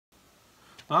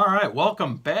All right,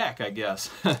 welcome back, I guess.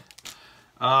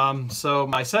 So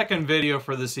my second video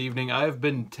for this evening, I've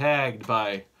been tagged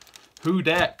by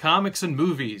Whodat Comics and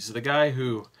Movies, the guy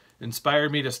who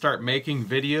inspired me to start making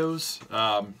videos,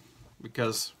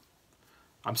 because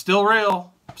I'm still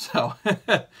real. So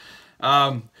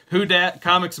Whodat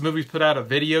Comics and Movies put out a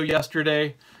video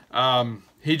yesterday.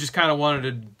 He just kind of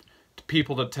wanted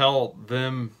people to tell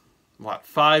them, what,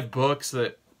 5 books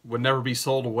that would never be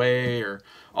sold away or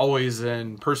always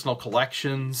in personal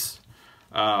collections.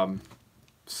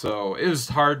 So it was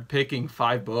hard picking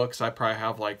 5 books. I probably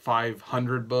have like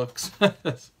 500 books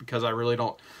because I really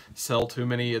don't sell too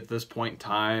many at this point in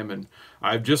time. And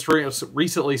I've just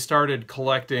recently started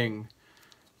collecting,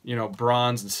 you know,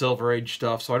 Bronze and Silver Age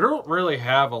stuff. So I don't really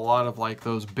have a lot of like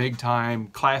those big time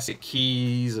classic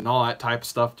keys and all that type of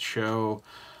stuff to show.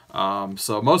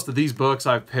 So most of these books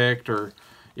I've picked are,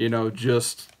 you know,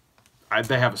 just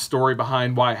they have a story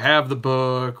behind why I have the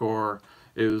book, or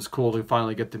it was cool to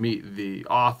finally get to meet the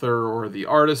author or the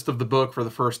artist of the book for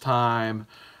the first time.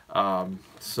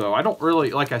 So I don't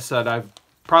really, like I said, I've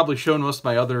probably shown most of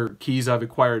my other keys I've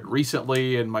acquired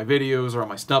recently in my videos or on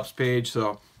my Snups page.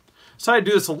 So I decided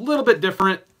to do this a little bit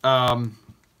different.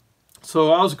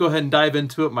 So I'll just go ahead and dive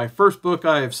into it. My first book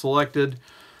I have selected,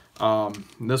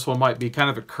 this one might be kind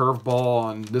of a curveball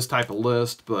on this type of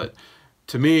list, but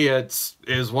to me, it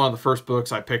is one of the first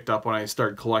books I picked up when I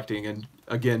started collecting. And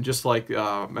again, just like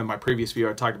in my previous video,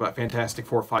 I talked about Fantastic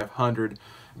Four 500,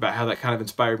 about how that kind of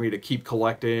inspired me to keep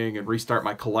collecting and restart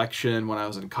my collection when I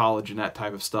was in college and that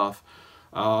type of stuff.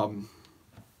 And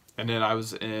then I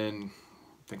was in,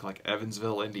 I think, like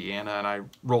Evansville, Indiana, and I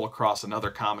roll across another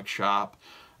comic shop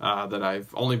that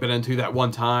I've only been into that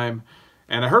one time.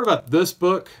 And I heard about this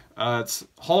book. It's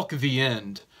Hulk the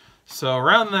End. So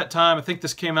around that time, I think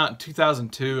this came out in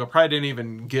 2002. I probably didn't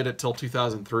even get it till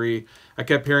 2003. I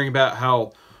kept hearing about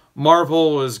how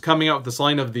Marvel was coming out with this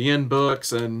line of the End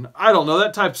books, and I don't know,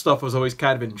 that type of stuff was always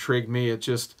kind of intrigued me. It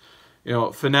just, you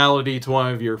know, finality to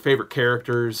one of your favorite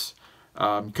characters,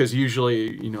 because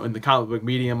usually, you know, in the comic book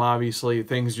medium, obviously,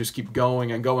 things just keep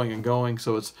going and going and going.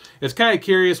 So it's kind of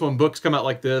curious when books come out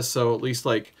like this, so at least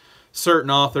like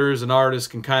certain authors and artists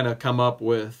can kind of come up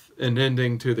with an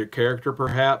ending to their character,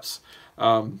 perhaps.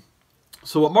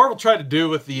 So what Marvel tried to do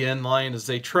with the End line is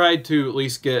they tried to at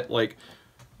least get like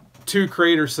 2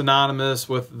 creators synonymous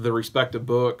with the respective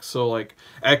book. So like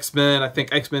X-Men, I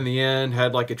think X-Men The End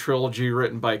had like a trilogy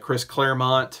written by Chris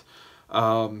Claremont.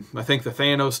 I think the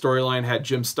Thanos storyline had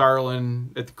Jim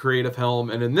Starlin at the creative helm,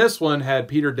 and in this one had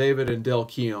Peter David and Dale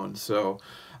Keown. So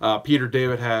Peter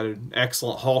David had an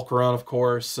excellent Hulk run, of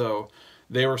course, so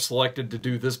they were selected to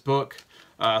do this book.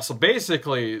 So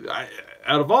basically,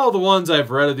 out of all the ones I've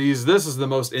read of these, this is the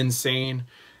most insane.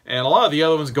 And a lot of the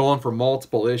other ones go on for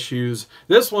multiple issues.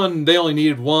 This one, they only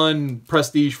needed 1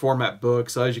 prestige format book.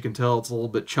 So as you can tell, it's a little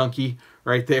bit chunky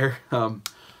right there.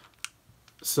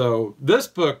 So this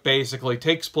book basically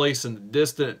takes place in the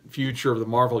distant future of the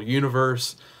Marvel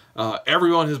Universe.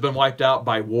 Everyone has been wiped out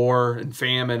by war and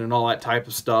famine and all that type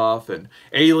of stuff. And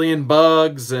alien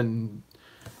bugs and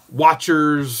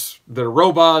watchers that are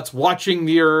robots watching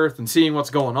the Earth and seeing what's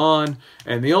going on,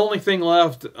 and the only thing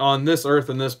left on this Earth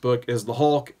in this book is the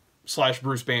Hulk /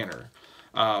 Bruce Banner.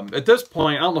 At this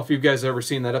point, I don't know if you guys have ever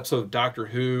seen that episode of Doctor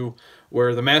Who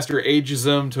where the Master ages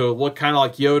him to look kind of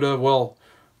like Yoda. Well,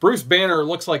 Bruce Banner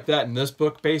looks like that in this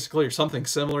book, basically, or something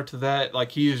similar to that.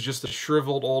 Like, he is just a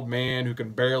shriveled old man who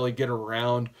can barely get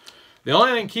around. The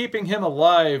only thing keeping him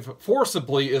alive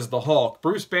forcibly is the Hulk.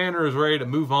 Bruce Banner is ready to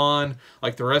move on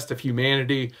like the rest of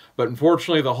humanity, but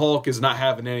unfortunately the Hulk is not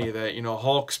having any of that. You know,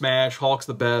 Hulk smash, Hulk's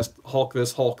the best, Hulk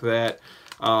this, Hulk that.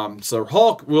 So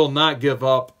Hulk will not give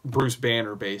up Bruce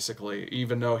Banner, basically,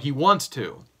 even though he wants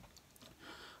to.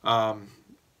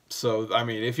 So, I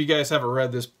mean, if you guys haven't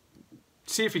read this,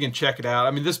 see if you can check it out.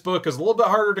 I mean, this book is a little bit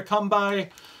harder to come by.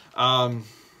 I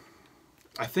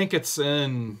think it's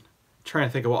in... trying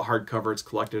to think of what hardcover it's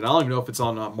collected. I don't even know if it's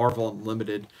on Marvel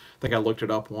Unlimited. I think I looked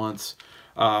it up once.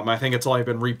 I think it's only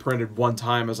been reprinted 1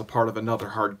 time as a part of another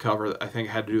hardcover that I think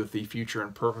had to do with the Future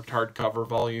Imperfect hardcover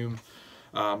volume.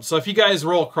 So if you guys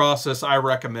roll across this, I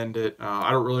recommend it.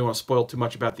 I don't really want to spoil too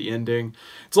much about the ending.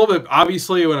 It's a little bit,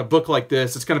 obviously, in a book like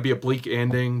this, it's going to be a bleak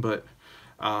ending, but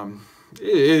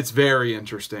it's very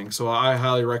interesting. So I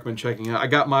highly recommend checking it out. I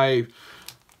got my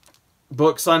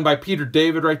book signed by Peter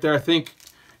David right there. I think,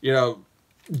 you know,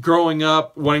 growing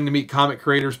up, wanting to meet comic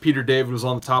creators, Peter David was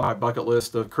on the top of my bucket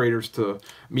list of creators to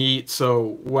meet.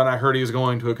 So when I heard he was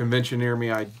going to a convention near me,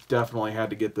 I definitely had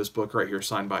to get this book right here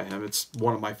signed by him. It's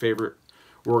one of my favorite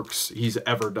works he's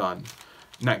ever done.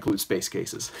 And that includes Space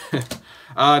Cases.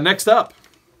 Next up,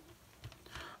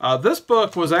 This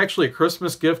book was actually a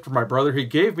Christmas gift from my brother. He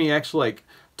gave me actually like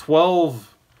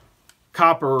 12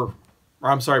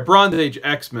 Bronze Age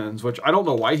X-Men's, which I don't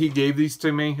know why he gave these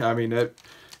to me. I mean, it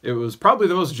was probably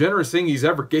the most generous thing he's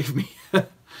ever gave me.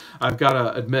 I've got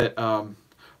to admit.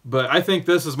 But I think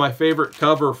this is my favorite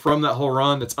cover from that whole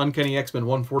run. It's Uncanny X-Men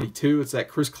 142. It's that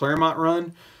Chris Claremont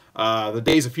run. The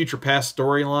Days of Future Past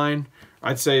storyline.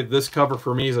 I'd say this cover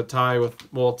for me is a tie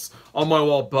with, well, it's on my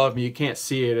wall above me. You can't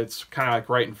see it. It's kind of like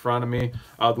right in front of me.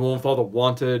 The one with all the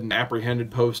wanted and apprehended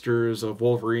posters of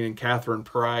Wolverine and Catherine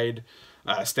Pryde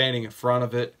standing in front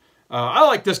of it. I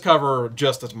like this cover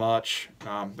just as much.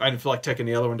 I didn't feel like taking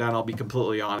the other one down, I'll be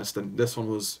completely honest. And this one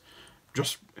was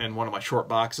just in one of my short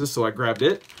boxes, so I grabbed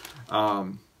it.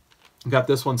 Got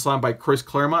this one signed by Chris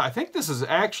Claremont. I think this is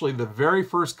actually the very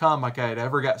first comic I had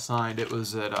ever got signed. It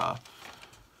was at,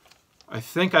 I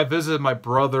think I visited my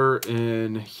brother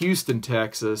in Houston,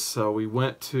 Texas. So we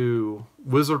went to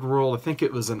Wizard World. I think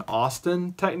it was in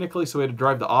Austin, technically. So we had to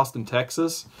drive to Austin,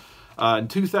 Texas in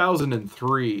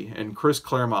 2003. And Chris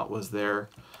Claremont was there.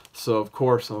 So, of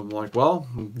course, I'm like, well,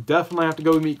 definitely have to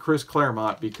go meet Chris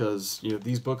Claremont because, you know,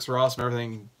 these books are awesome.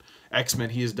 Everything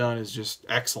X-Men he has done is just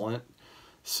excellent.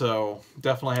 So,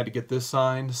 definitely had to get this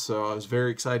signed. So, I was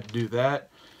very excited to do that.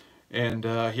 And,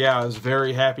 yeah, I was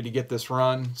very happy to get this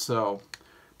run. So,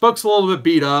 book's a little bit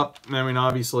beat up. I mean,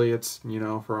 obviously, it's, you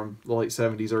know, from the late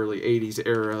 70s, early 80s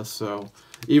era. So,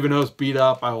 even though it's beat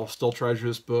up, I will still treasure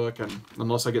this book. And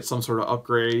unless I get some sort of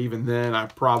upgrade, even then, I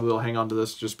probably will hang on to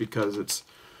this just because it's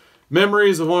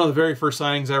memories of one of the very first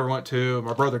signings I ever went to.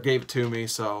 My brother gave it to me,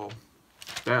 so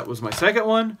that was my second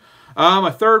one.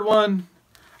 My third one,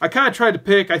 I kind of tried to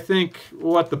pick, I think,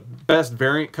 what the best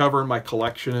variant cover in my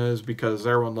collection is because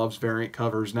everyone loves variant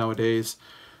covers nowadays.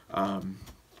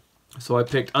 So I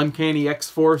picked Uncanny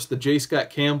X-Force, the J. Scott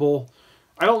Campbell.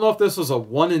 I don't know if this was a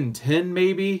 1 in 10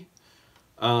 maybe,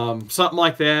 something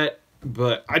like that,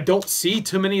 but I don't see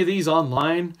too many of these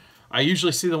online. I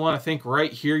usually see the one, I think,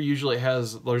 right here. Usually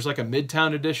there's like a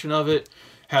Midtown edition of it.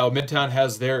 How Midtown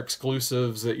has their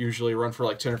exclusives that usually run for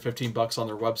like 10 or 15 bucks on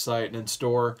their website and in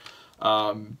store.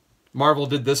 Marvel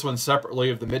did this one separately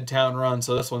of the Midtown run.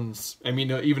 So this one's, I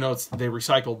mean, even though they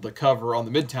recycled the cover on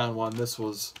the Midtown one, this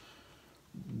was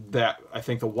that, I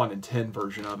think, the 1 in 10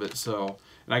 version of it. So,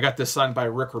 and I got this signed by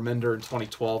Rick Remender in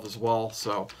 2012 as well.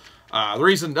 So, the other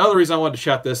reason I wanted to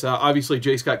shout this out, obviously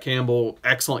J. Scott Campbell,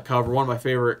 excellent cover, one of my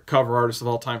favorite cover artists of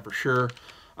all time for sure.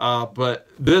 But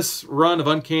this run of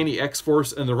Uncanny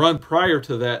X-Force and the run prior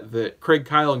to that Craig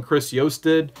Kyle and Chris Yost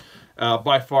did,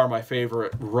 by far my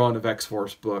favorite run of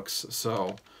X-Force books.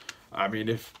 So, I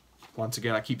mean, once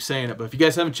again, I keep saying it, but if you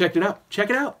guys haven't checked it out, check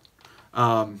it out.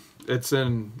 It's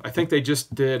in, I think they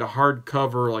just did a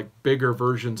hardcover, like bigger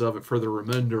versions of it for the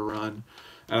Remender run.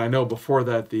 And I know before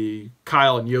that, the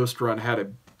Kyle and Yost run had, I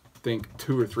think,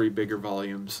 2 or 3 bigger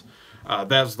volumes.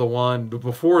 That's the one. But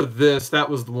before this, that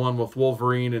was the one with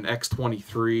Wolverine and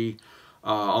X-23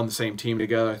 on the same team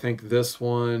together. I think this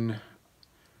one,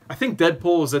 I think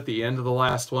Deadpool was at the end of the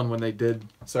last one when they did,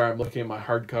 sorry, I'm looking at my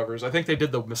hardcovers. I think they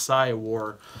did the Messiah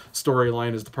War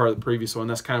storyline as the part of the previous one.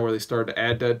 That's kind of where they started to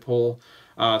add Deadpool.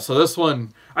 So this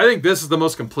one, I think this is the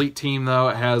most complete team, though.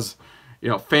 It has, you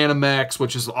know, Phantom X,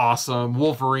 which is awesome,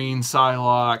 Wolverine,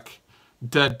 Psylocke,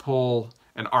 Deadpool,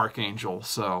 and Archangel.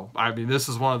 So, I mean, this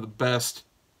is one of the best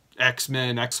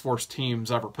X-Men, X-Force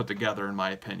teams ever put together, in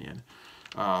my opinion.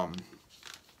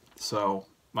 So,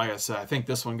 like I said, I think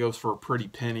this one goes for a pretty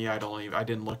penny. I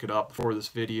didn't look it up before this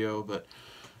video, but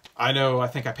I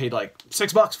think I paid like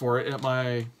 $6 for it at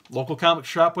my local comic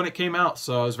shop when it came out.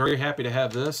 So I was very happy to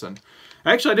have this. And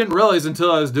actually, I didn't realize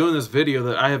until I was doing this video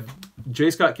that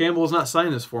J. Scott Campbell has not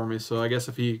signed this for me. So I guess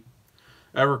if he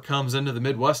ever comes into the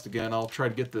Midwest again, I'll try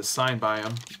to get this signed by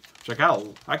him. Which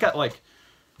I got like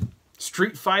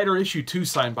Street Fighter issue 2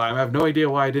 signed by him. I have no idea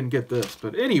why I didn't get this.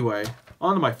 But anyway,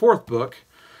 on to my fourth book.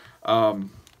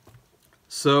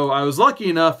 So I was lucky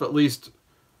enough, at least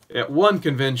at one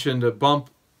convention, to bump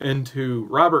into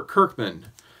Robert Kirkman.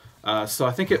 So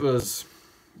I think it was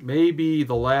maybe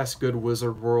the last good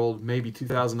Wizard World, maybe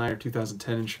 2009 or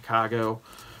 2010 in Chicago.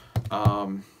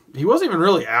 He wasn't even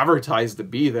really advertised to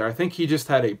be there. I think he just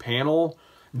had a panel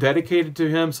dedicated to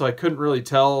him, so I couldn't really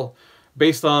tell,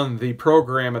 based on the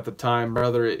program at the time,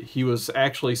 whether he was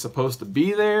actually supposed to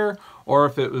be there or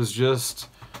if it was just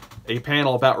a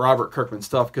panel about Robert Kirkman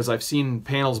stuff, because I've seen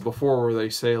panels before where they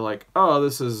say like, oh,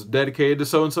 this is dedicated to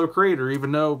so-and-so creator,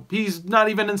 even though he's not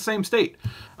even in the same state.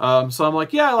 So I'm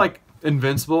like, yeah, I like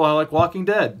Invincible, I like Walking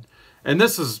Dead. And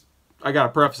this is, I gotta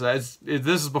preface that,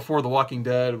 this is before The Walking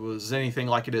Dead was anything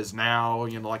like it is now,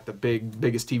 you know, like the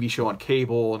biggest TV show on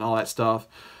cable and all that stuff.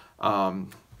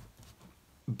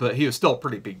 but he was still a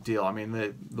pretty big deal. I mean,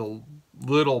 the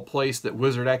little place that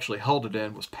Wizard actually held it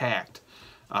in was packed.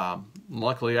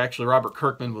 Luckily, actually, Robert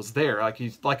Kirkman was there.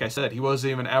 Like I said, he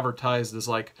wasn't even advertised as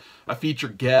like a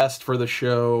featured guest for the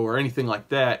show or anything like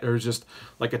that. There was just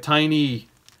like a tiny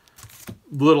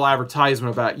little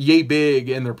advertisement about yay big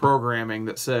in their programming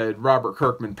that said Robert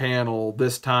Kirkman panel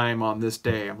this time on this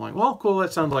day. I'm like, well, cool.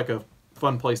 That sounds like a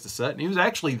fun place to sit. And he was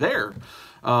actually there,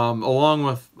 along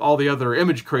with all the other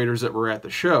image creators that were at the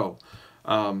show.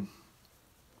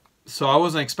 So I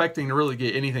wasn't expecting to really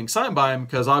get anything signed by him,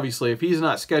 because obviously if he's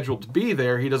not scheduled to be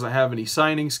there, he doesn't have any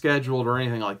signings scheduled or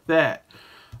anything like that.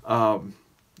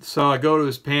 So I go to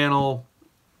his panel.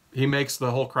 He makes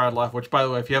the whole crowd laugh, which, by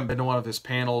the way, if you haven't been to one of his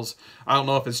panels, I don't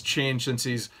know if it's changed since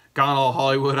he's gone all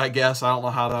Hollywood, I guess. I don't know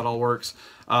how that all works.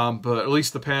 But at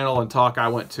least the panel and talk I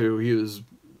went to, he was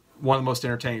one of the most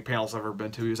entertaining panels I've ever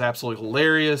been to. He was absolutely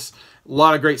hilarious. A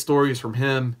lot of great stories from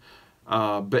him.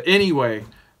 But anyway,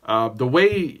 the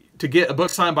way to get a book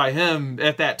signed by him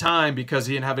at that time, because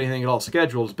he didn't have anything at all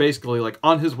scheduled, is basically like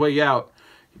on his way out,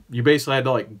 you basically had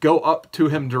to like go up to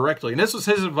him directly. And this was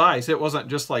his advice. It wasn't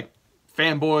just like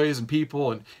fanboys and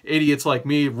people and idiots like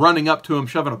me running up to him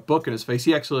shoving a book in his face.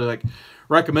 He actually like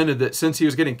recommended that since he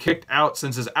was getting kicked out,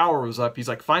 since his hour was up, he's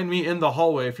like, find me in the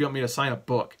hallway if you want me to sign a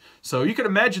book. So you can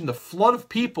imagine the flood of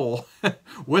people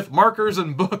with markers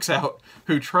and books out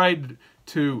who tried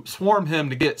to swarm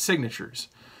him to get signatures.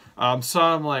 So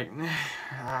I'm like,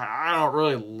 I don't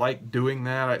really like doing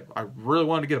that. I really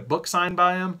wanted to get a book signed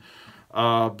by him.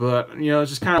 But, you know,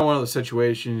 it's just kind of one of those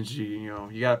situations, you know,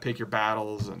 you got to pick your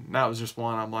battles. And that was just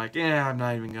one I'm like, yeah, I'm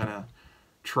not even going to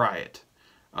try it.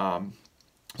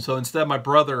 So instead, my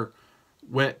brother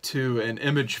went to an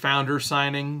Image Founder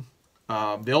signing.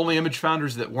 The only Image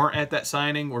Founders that weren't at that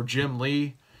signing were Jim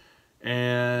Lee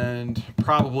and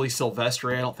probably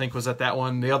Silvestri, I don't think was at that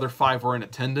one. The other 5 were in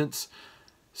attendance.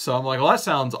 So I'm like, well, that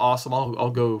sounds awesome. I'll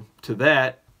go to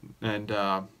that and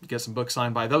get some books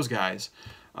signed by those guys.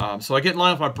 So I get in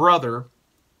line with my brother,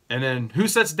 and then who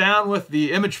sits down with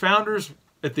the Image Founders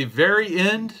at the very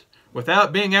end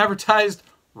without being advertised?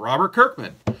 Robert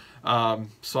Kirkman.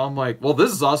 So I'm like, well,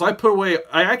 this is awesome.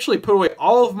 I actually put away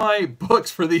all of my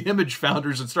books for the Image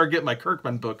Founders and started getting my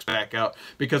Kirkman books back out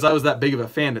because I was that big of a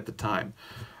fan at the time.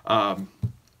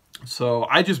 So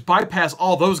I just bypass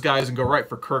all those guys and go right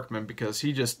for Kirkman because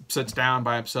he just sits down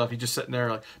by himself. He's just sitting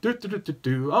there like,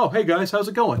 oh, hey guys, how's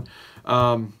it going?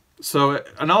 So,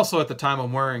 and also at the time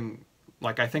I'm wearing,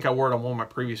 like I think I wore it on one of my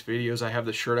previous videos. I have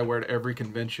this shirt I wear to every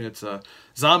convention. It's a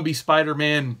zombie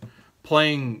Spider-Man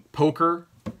playing poker.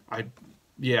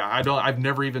 I've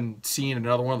never even seen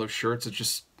another one of those shirts. It's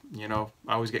just, you know,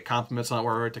 I always get compliments on it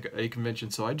where I wear it to a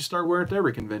convention. So I just started wearing it to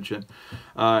every convention.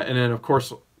 And then of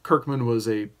course, Kirkman was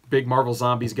a big Marvel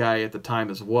Zombies guy at the time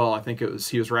as well. I think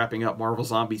he was wrapping up Marvel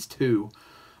Zombies 2.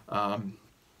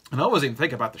 And I wasn't even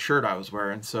thinking about the shirt I was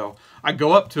wearing. So I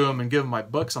go up to him and give him my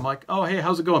books. I'm like, oh, hey,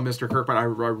 how's it going, Mr. Kirkman? I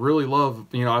really love,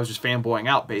 you know, I was just fanboying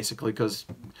out basically because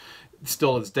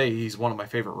still to this day, he's one of my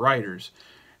favorite writers.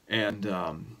 And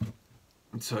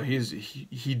so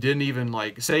he didn't even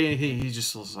like say anything. He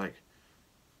just was like,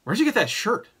 where'd you get that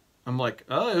shirt? I'm like,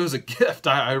 oh, it was a gift.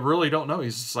 I really don't know.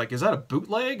 He's just like, is that a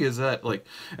bootleg? Is that like,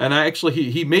 and I actually,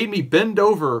 he made me bend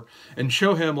over and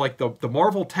show him like the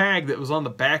Marvel tag that was on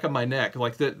the back of my neck.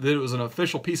 Like that it was an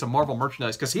official piece of Marvel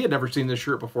merchandise because he had never seen this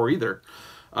shirt before either.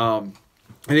 And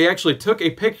he actually took a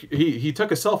picture, he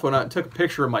took a cell phone out and took a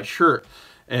picture of my shirt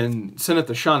and sent it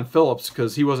to Sean Phillips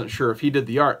because he wasn't sure if he did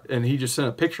the art, and he just sent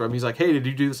a picture of him. He's like, hey, did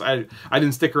you do this? I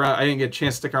didn't stick around. I didn't get a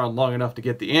chance to stick around long enough to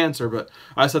get the answer, but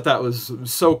I thought that was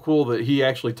so cool that he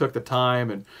actually took the time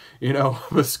and, you know,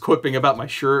 was quipping about my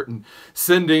shirt and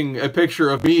sending a picture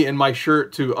of me in my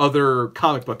shirt to other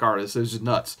comic book artists. It was just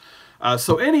nuts.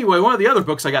 So anyway, one of the other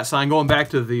books I got signed, going back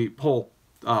to the whole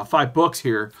 5 books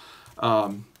here,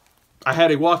 I had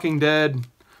a Walking Dead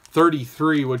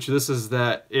 33, which this is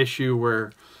that issue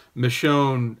where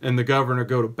Michonne and the governor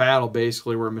go to battle,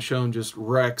 basically, where Michonne just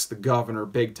wrecks the governor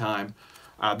big time.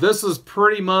 This is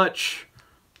pretty much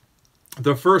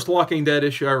the first Walking Dead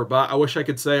issue I ever bought. I wish I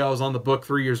could say I was on the book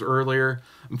 3 years earlier.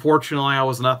 Unfortunately, I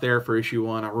was not there for issue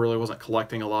 1. I really wasn't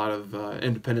collecting a lot of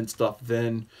independent stuff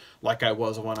then, like I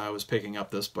was when I was picking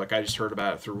up this book. I just heard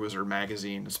about it through Wizard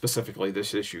Magazine, specifically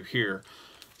this issue here.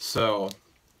 So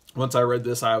once I read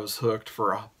this, I was hooked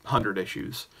for 100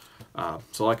 issues.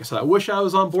 So like I said, I wish I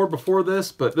was on board before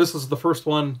this, but this is the first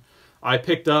one I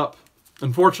picked up.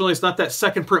 Unfortunately, it's not that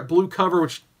second print blue cover,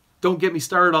 which don't get me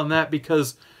started on that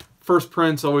because first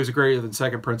print's always greater than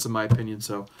second print's in my opinion.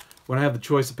 So when I have the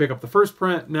choice to pick up the first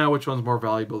print, now which one's more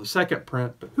valuable, the second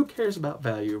print, but who cares about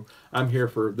value? I'm here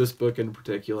for this book in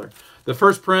particular. The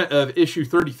first print of issue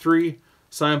 33,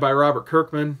 signed by Robert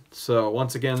Kirkman. So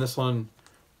once again, this one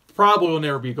probably will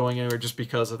never be going anywhere just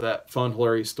because of that fun,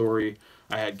 hilarious story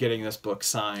I had getting this book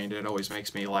signed. It always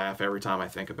makes me laugh every time I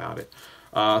think about it.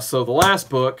 So the last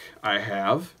book I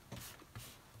have,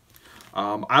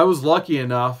 I was lucky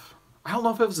enough, I don't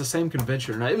know if it was the same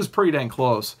convention or not. It was pretty dang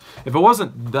close. If it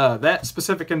wasn't that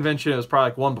specific convention, it was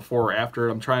probably like one before or after.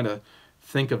 I'm trying to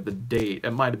think of the date.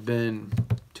 It might have been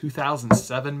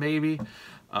 2007 maybe.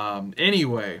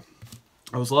 Anyway,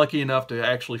 I was lucky enough to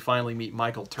actually finally meet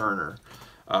Michael Turner,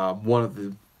 one of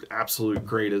the absolute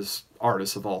greatest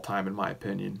artists of all time in my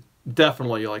opinion.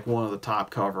 Definitely like one of the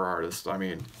top cover artists. I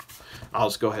mean, I'll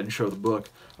just go ahead and show the book.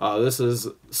 This is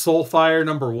Soulfire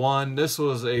 #1. This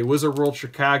was a Wizard World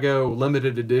Chicago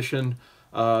limited edition.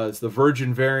 It's the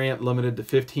Virgin variant, limited to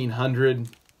 1,500.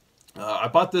 I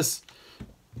bought this.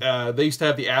 They used to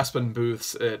have the Aspen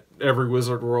booths at every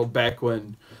Wizard World back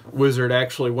when Wizard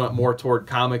actually went more toward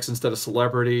comics instead of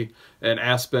celebrity. And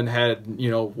Aspen had, you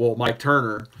know, well, Mike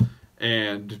Turner.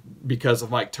 And because of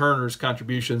Mike Turner's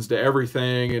contributions to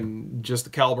everything and just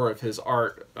the caliber of his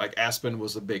art, like Aspen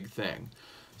was a big thing.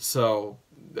 So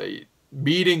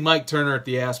meeting Mike Turner at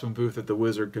the Aspen booth at the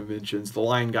Wizard conventions, the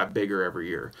line got bigger every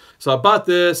year. So I bought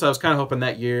this. I was kind of hoping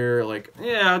that year, like,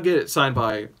 yeah, I'll get it signed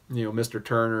by, you know, Mr.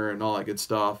 Turner and all that good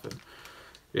stuff. And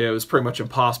yeah, it was pretty much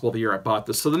impossible the year I bought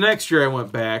this. So the next year I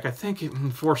went back. I think,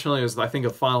 unfortunately, it was, I think, the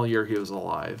final year he was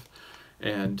alive.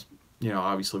 And you know,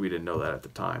 obviously we didn't know that at the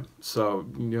time. So,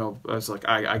 you know, I was like,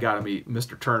 I got to meet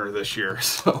Mr. Turner this year.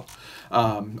 So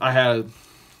I had,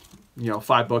 you know,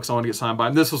 5 books I wanted to get signed by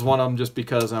him. This was one of them just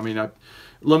because, I mean, I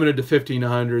limited to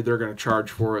 1,500. They're going to charge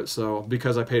for it. So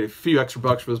because I paid a few extra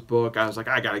bucks for this book, I was like,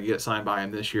 I got to get signed by him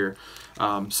this year.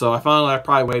 So I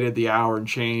probably waited the hour and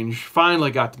change. Finally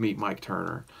got to meet Mike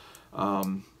Turner.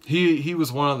 He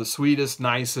was one of the sweetest,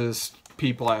 nicest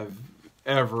people I've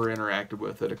ever interacted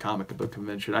with at a comic book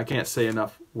convention. I can't say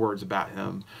enough words about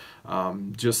him.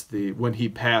 Just when he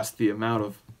passed, the amount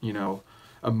of, you know,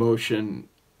 emotion,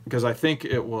 because I think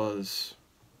it was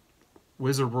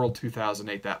Wizard World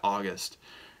 2008, that August.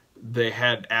 They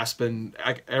had Aspen,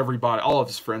 everybody, all of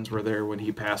his friends were there when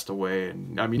he passed away,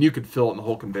 and I mean, you could feel it in the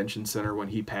whole convention center when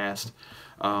he passed.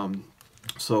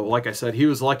 So like I said, he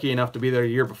was lucky enough to be there a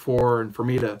year before, and for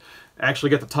me to actually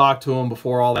get to talk to him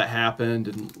before all that happened.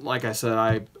 And like I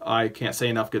said, I can't say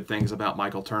enough good things about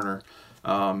Michael Turner.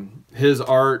 His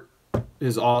art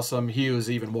is awesome. He was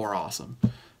even more awesome.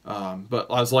 But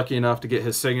I was lucky enough to get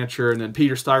his signature, and then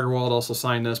Peter Steigerwald also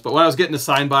signed this. But when I was getting this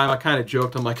signed by him, I kind of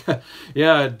joked. I'm like,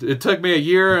 yeah, it took me a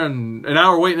year and an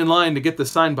hour waiting in line to get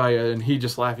this signed by you. And he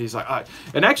just laughed. He's like,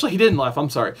 and actually he didn't laugh. I'm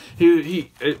sorry.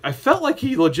 I felt like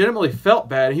he legitimately felt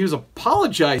bad. He was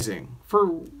apologizing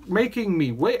for making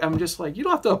me wait. I'm just like, you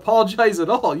don't have to apologize at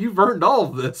all. You've earned all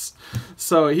of this.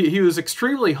 So he was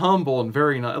extremely humble and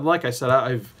very nice. Like I said,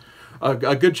 I've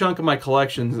a good chunk of my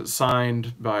collections is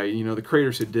signed by, you know, the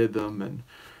creators who did them, and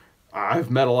I've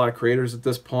met a lot of creators at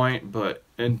this point, but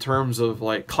in terms of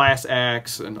like class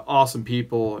acts and awesome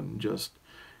people, and just,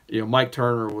 you know, Mike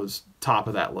Turner was top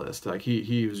of that list. Like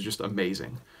he was just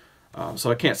amazing.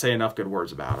 So I can't say enough good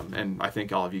words about him, and I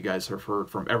think all of you guys have heard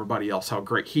from everybody else how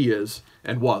great he is,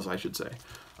 and was, I should say.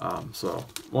 So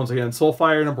once again,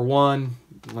 Soulfire #1.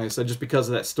 Like I said, just because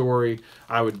of that story,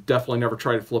 I would definitely never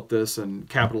try to flip this and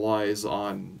capitalize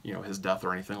on, you know, his death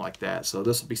or anything like that. So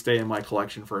this will be staying in my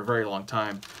collection for a very long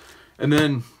time. And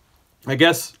then, I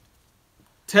guess,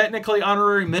 technically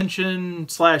honorary mention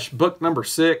 / book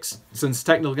 #6, since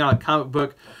technically not a comic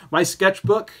book, my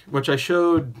sketchbook, which I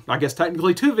showed, I guess,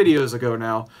 technically 2 videos ago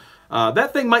now.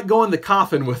 That thing might go in the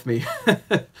coffin with me.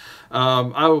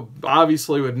 I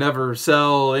obviously would never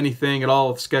sell anything at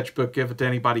all with sketchbook, give it to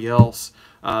anybody else.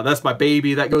 That's my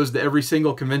baby. That goes to every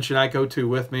single convention I go to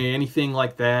with me, anything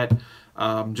like that.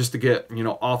 Just to get, you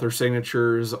know, author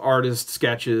signatures, artist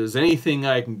sketches, anything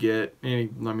I can get. I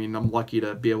mean, I'm lucky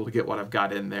to be able to get what I've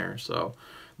got in there. So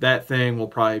that thing will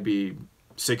probably be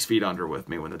 6 feet under with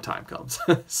me when the time comes.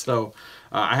 So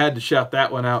I had to shout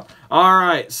that one out. All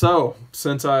right, so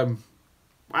since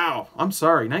wow, I'm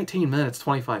sorry, 19 minutes,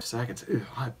 25 seconds. Ew,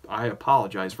 I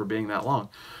apologize for being that long.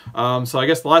 So I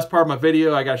guess the last part of my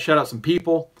video, I got to shout out some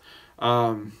people.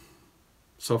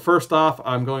 So first off,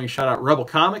 I'm going to shout out Rebel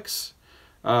Comics.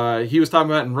 He was talking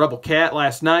about in Rebel Cat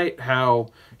last night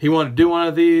how he wanted to do one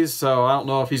of these. So I don't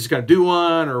know if he's going to do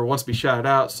one or wants to be shouted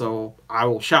out. So I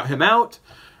will shout him out.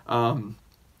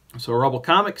 So Rebel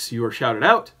Comics, you are shouted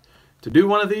out to do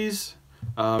one of these.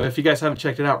 If you guys haven't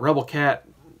checked it out, Rebel Cat,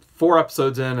 4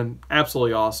 episodes in and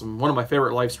absolutely awesome. One of my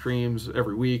favorite live streams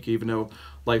every week, even though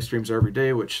live streams are every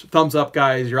day, which thumbs up,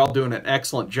 guys. You're all doing an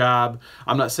excellent job.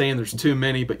 I'm not saying there's too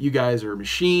many, but you guys are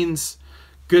machines.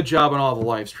 Good job on all the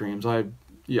live streams.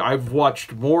 I've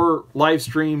watched more live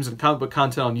streams and comic book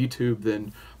content on YouTube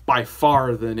than by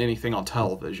far than anything on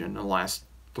television in the last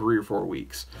 3 or 4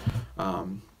 weeks.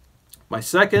 My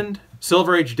second,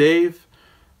 Silver Age Dave.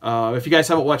 If you guys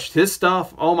haven't watched his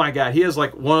stuff, oh my god, he has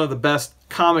like one of the best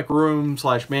comic room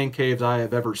 / man caves I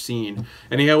have ever seen.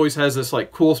 And he always has this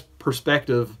like cool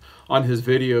perspective on his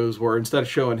videos where instead of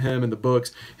showing him in the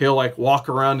books, he'll like walk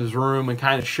around his room and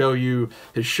kind of show you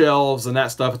his shelves and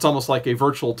that stuff. It's almost like a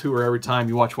virtual tour every time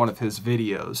you watch one of his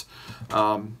videos.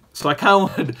 So I kind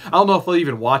of wanted, I don't know if he'll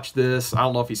even watch this. I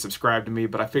don't know if he subscribed to me,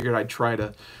 but I figured I'd try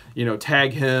to, you know,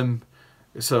 tag him.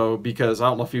 So, because I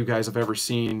don't know if you guys have ever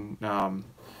seen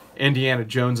Indiana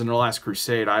Jones and the Last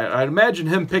Crusade. I'd imagine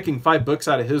him picking 5 books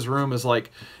out of his room is like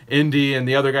Indy and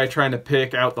the other guy trying to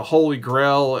pick out the Holy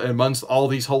Grail amongst all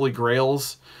these Holy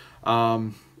Grails.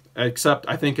 Except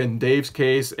I think in Dave's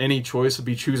case, any choice would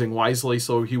be choosing wisely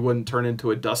so he wouldn't turn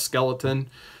into a dust skeleton.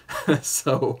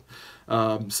 So,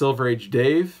 Silver Age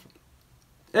Dave.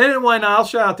 And why not? I'll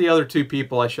shout out the other 2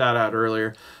 people I shouted out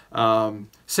earlier.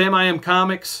 Sam I Am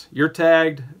Comics, you're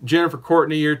tagged. Jennifer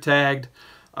Courtney, you're tagged.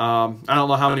 I don't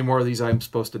know how many more of these I'm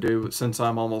supposed to do, but since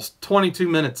I'm almost 22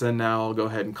 minutes in now, I'll go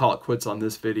ahead and call it quits on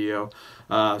this video.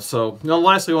 So, you know,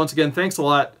 lastly, once again, thanks a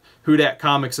lot, Whodat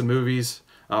Comics and Movies.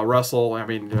 Russell, I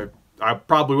mean, I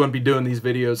probably wouldn't be doing these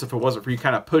videos if it wasn't for you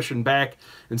kind of pushing back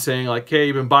and saying, like, hey,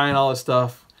 you've been buying all this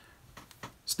stuff.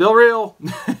 Still real.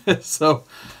 So,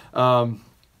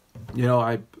 you know,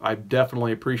 I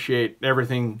definitely appreciate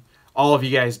everything all of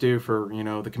you guys do for, you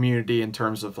know, the community in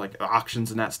terms of like auctions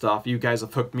and that stuff. You guys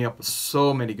have hooked me up with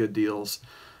so many good deals.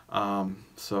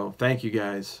 So thank you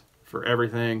guys for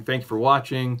everything. Thank you for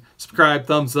watching. Subscribe,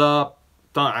 thumbs up,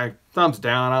 thumbs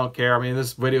down. I don't care. I mean,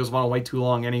 this video's gone way too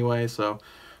long anyway. So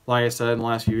like I said in the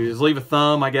last few videos, leave a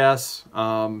thumb, I guess.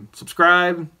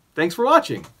 Subscribe. Thanks for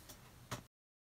watching.